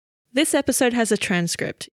This episode has a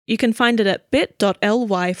transcript. You can find it at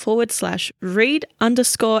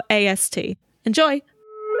bit.ly/read_AST. Enjoy!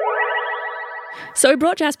 So we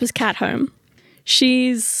brought Jasper's cat home.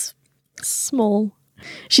 She's small.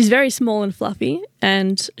 She's very small and fluffy,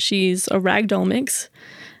 and she's a ragdoll mix,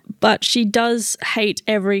 but she does hate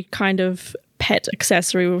every kind of pet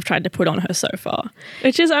accessory we've tried to put on her so far.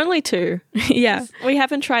 Which is only 2. Yeah. We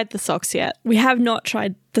haven't tried the socks yet. We have not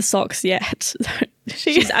tried the socks yet.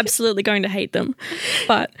 She's absolutely going to hate them.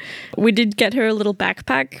 But we did get her a little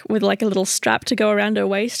backpack with like a little strap to go around her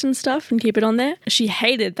waist and stuff and keep it on there. She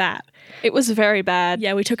hated that. It was very bad.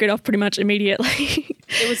 Yeah, we took it off pretty much immediately.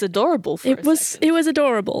 It was adorable for It was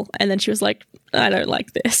adorable. And then she was like, I don't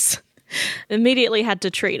like this. Immediately had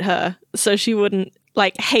to treat her so she wouldn't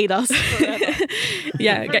hate us forever.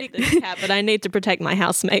 Yeah, Pretty good cat, but I need to protect my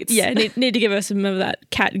housemates. Yeah, need to give her some of that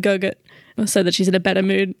cat go-get so that she's in a better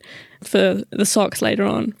mood for the socks later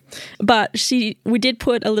on. But we did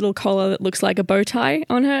put a little collar that looks like a bow tie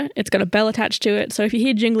on her. It's got a bell attached to it. So if you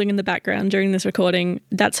hear jingling in the background during this recording,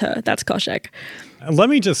 that's her. That's Koshek. Let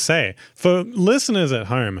me just say, for listeners at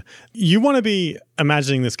home, you want to be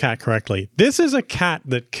imagining this cat correctly. This is a cat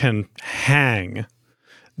that can hang.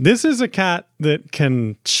 This is a cat that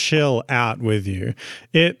can chill out with you.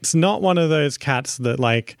 It's not one of those cats that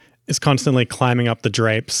is constantly climbing up the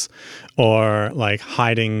drapes or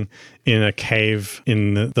hiding in a cave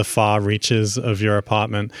in the far reaches of your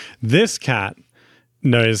apartment. This cat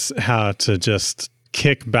knows how to just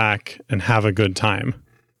kick back and have a good time.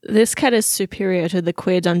 This cat is superior to the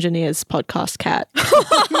Queer Dungeoneers podcast cat.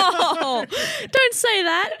 Oh, don't say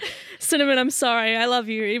that. Cinnamon, I'm sorry. I love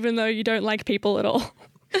you, even though you don't like people at all.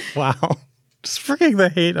 Wow. Just freaking the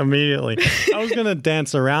hate immediately. I was going to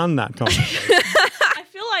dance around that conversation. I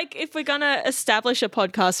feel like if we're going to establish a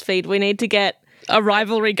podcast feed, we need to get a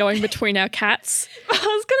rivalry going between our cats. I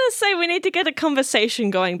was going to say we need to get a conversation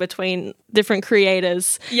going between different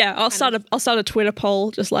creators. Yeah, I'll start a Twitter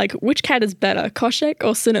poll, just which cat is better, Koshek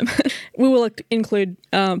or Cinnamon? We will include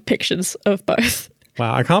pictures of both.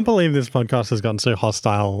 Wow, I can't believe this podcast has gotten so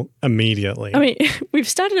hostile immediately. I mean, we've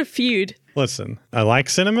started a feud. Listen, I like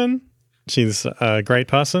Cinnamon. She's a great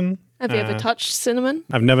person. Have you ever touched Cinnamon?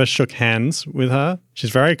 I've never shook hands with her. She's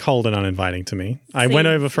very cold and uninviting to me. I went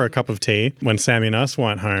over for a cup of tea when Sammy and us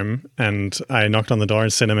weren't home, and I knocked on the door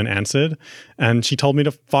and Cinnamon answered, and she told me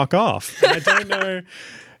to fuck off. I don't know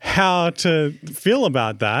how to feel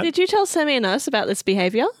about that. Did you tell Sammy and us about this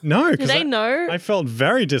behavior? No. Do they know? I felt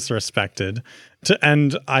very disrespected.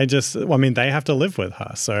 And they have to live with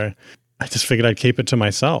her. So I just figured I'd keep it to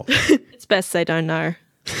myself. It's best they don't know.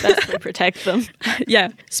 Best we protect them. Yeah.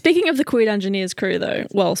 Speaking of the Queer Dungeoneers crew, though,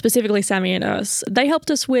 well, specifically Sammy and us, they helped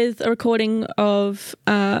us with a recording of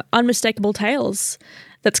Unmistakable Tales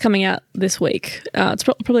that's coming out this week. It's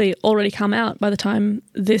probably already come out by the time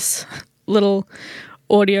this little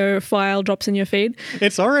audio file drops in your feed.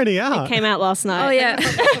 It's already out. It came out last night. Oh, yeah.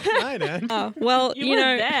 Oh, well, you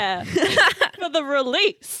were there for the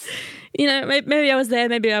release. Maybe I was there,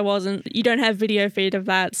 maybe I wasn't. You don't have video feed of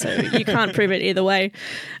that, so you can't prove it either way.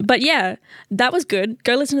 But yeah, that was good.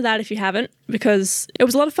 Go listen to that if you haven't, because it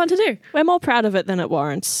was a lot of fun to do. We're more proud of it than it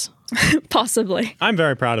warrants. Possibly. I'm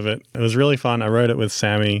very proud of it. It was really fun. I wrote it with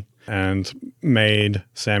Sammy and made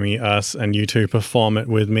Sammy, us, and you two perform it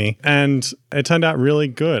with me. And it turned out really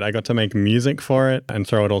good. I got to make music for it and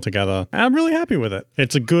throw it all together. And I'm really happy with it.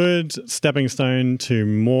 It's a good stepping stone to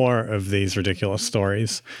more of these ridiculous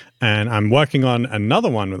stories. And I'm working on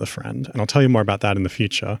another one with a friend, and I'll tell you more about that in the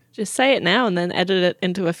future. Just say it now and then edit it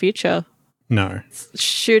into a future. No.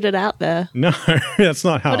 Shoot it out there. No, that's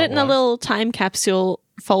not how Put it in a little time capsule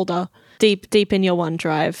folder deep in your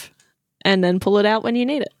OneDrive. And then pull it out when you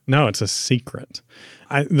need it. No, it's a secret.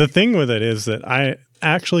 The thing with it is that I'm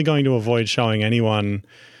actually going to avoid showing anyone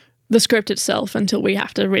the script itself until we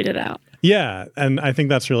have to read it out. Yeah, and I think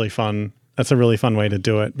that's really fun. That's a really fun way to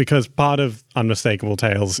do it, because part of Unmistakable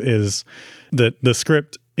Tales is that the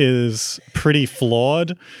script is pretty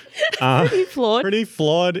flawed. Pretty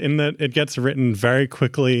flawed in that it gets written very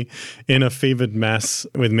quickly in a fevered mess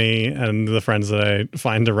with me and the friends that I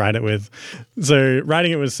find to write it with. So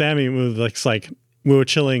writing it with Sammy was like we were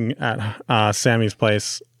chilling at Sammy's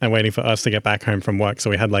place and waiting for us to get back home from work. So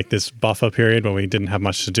we had this buffer period where we didn't have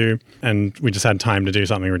much to do, and we just had time to do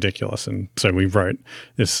something ridiculous. And so we wrote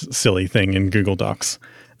this silly thing in Google Docs.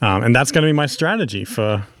 And that's going to be my strategy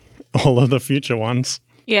for all of the future ones.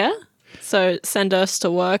 Yeah. So send us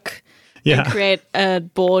to work Yeah. and create a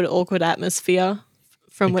bored, awkward atmosphere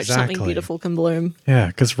from which something Exactly. beautiful can bloom. Yeah,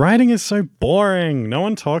 because writing is so boring. No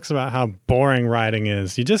one talks about how boring writing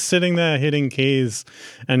is. You're just sitting there hitting keys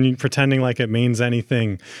and you pretending like it means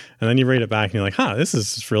anything. And then you read it back and you're like, this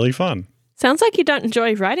is really fun. Sounds like you don't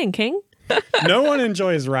enjoy writing, King. No one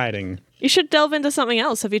enjoys writing. You should delve into something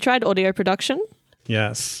else. Have you tried audio production?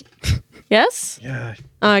 Yes. Yes? Yeah.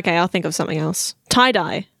 Okay, I'll think of something else.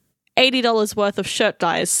 Tie-dye. $80 worth of shirt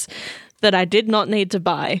dyes that I did not need to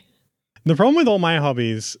buy. The problem with all my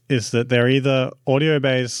hobbies is that they're either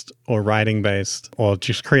audio-based or writing-based or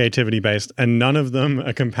just creativity-based, and none of them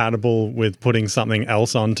are compatible with putting something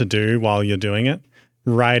else on to do while you're doing it.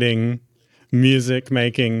 Writing, music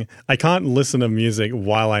making. I can't listen to music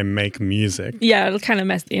while I make music. Yeah, it'll kind of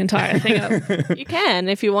mess the entire thing up. You can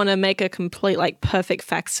if you want to make a complete, like, perfect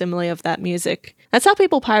facsimile of that music. That's how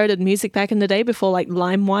people pirated music back in the day before, like,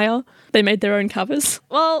 LimeWire. They made their own covers.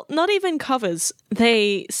 Well, not even covers.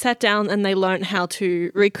 They sat down and they learned how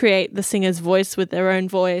to recreate the singer's voice with their own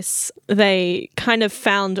voice. They kind of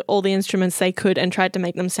found all the instruments they could and tried to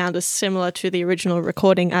make them sound as similar to the original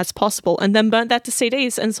recording as possible, and then burnt that to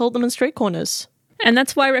CDs and sold them in street corners. And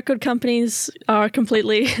that's why record companies are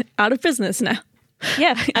completely out of business now.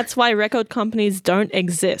 Yeah, that's why record companies don't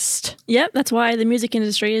exist. Yep, that's why the music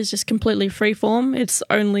industry is just completely freeform.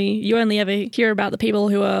 You only ever hear about the people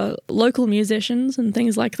who are local musicians and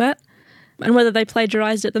things like that. And whether they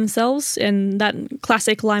plagiarized it themselves in that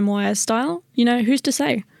classic LimeWire style, who's to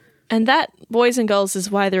say? And that, boys and girls,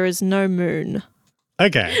 is why there is no moon.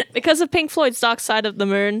 Okay. Because of Pink Floyd's Dark Side of the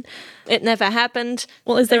Moon, it never happened.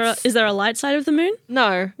 Well, is there a light side of the moon?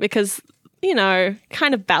 No, because,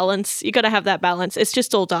 kind of balance. You got to have that balance. It's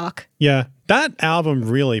just all dark. Yeah, that album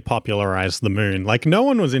really popularized the moon. Like, no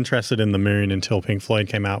one was interested in the moon until Pink Floyd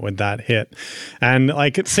came out with that hit. And,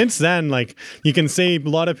 like, since then, like, you can see a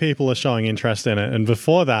lot of people are showing interest in it. And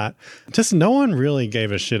before that, just no one really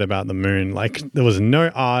gave a shit about the moon. Like, there was no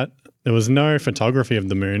art. There was no photography of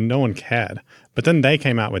the moon. No one cared. But then they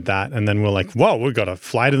came out with that, and then we're like, whoa, we've got to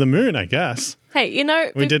fly to the moon, I guess. Hey,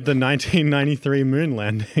 We did the 1993 moon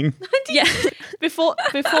landing. Yeah. Before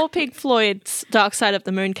Pink Floyd's Dark Side of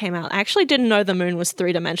the Moon came out, I actually didn't know the moon was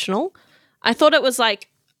three-dimensional. I thought it was like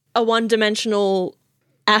a one-dimensional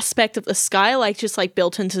aspect of the sky, like just like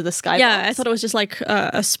built into the sky. Yeah, box. I thought it was just like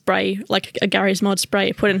a spray, like a Gary's Mod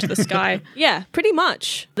spray put into the sky. Yeah, pretty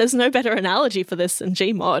much. There's no better analogy for this than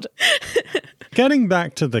Gmod. Getting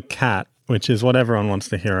back to the cat, which is what everyone wants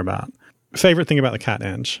to hear about. Favorite thing about the cat,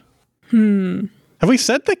 Ange? Have we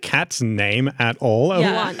said the cat's name at all?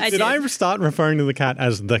 Yeah, I did. I start referring to the cat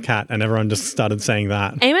as the cat and everyone just started saying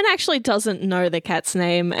that? Eamon actually doesn't know the cat's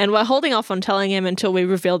name, and we're holding off on telling him until we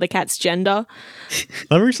reveal the cat's gender.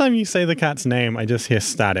 Every time you say the cat's name, I just hear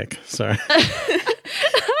static. So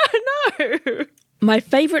No. My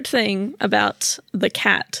favorite thing about the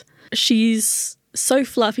cat, she's so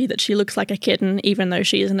fluffy that she looks like a kitten, even though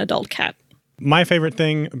she is an adult cat. my favorite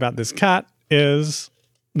thing about this cat is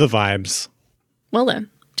the vibes. Well then,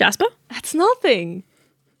 Jasper? That's nothing.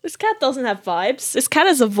 This cat doesn't have vibes. This cat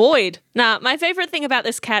is a void. Nah, my favorite thing about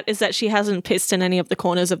this cat is that she hasn't pissed in any of the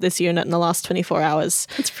corners of this unit in the last 24 hours,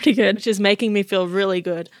 That's pretty good. which is making me feel really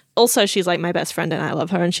good. Also, she's like my best friend and I love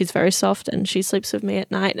her, and she's very soft, and she sleeps with me at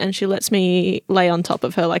night, and she lets me lay on top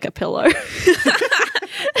of her like a pillow.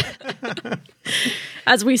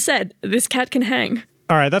 As we said, this cat can hang.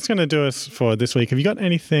 All right, that's going to do us for this week. Have you got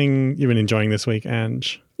anything you've been enjoying this week,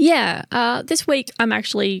 Ange? Yeah, this week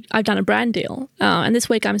I've done a brand deal, and this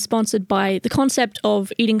week I'm sponsored by the concept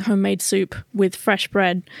of eating homemade soup with fresh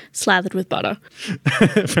bread slathered with butter.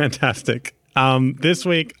 Fantastic. This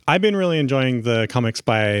week, I've been really enjoying the comics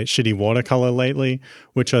by Shitty Watercolor lately,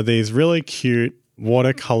 which are these really cute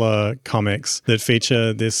watercolor comics that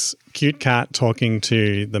feature this cute cat talking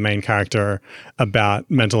to the main character about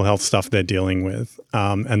mental health stuff they're dealing with.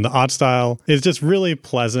 And the art style is just really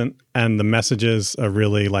pleasant, and the messages are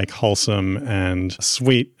really like wholesome and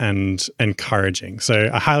sweet and encouraging. So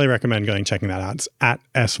I highly recommend going checking that out. It's at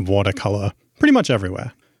S Watercolor pretty much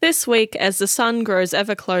everywhere. This week, as the sun grows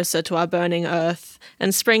ever closer to our burning earth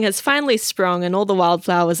and spring has finally sprung and all the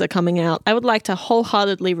wildflowers are coming out, I would like to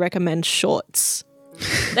wholeheartedly recommend shorts.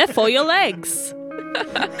 They're for your legs.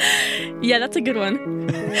 Yeah, that's a good one.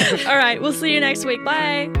 All right, we'll see you next week.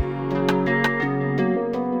 Bye.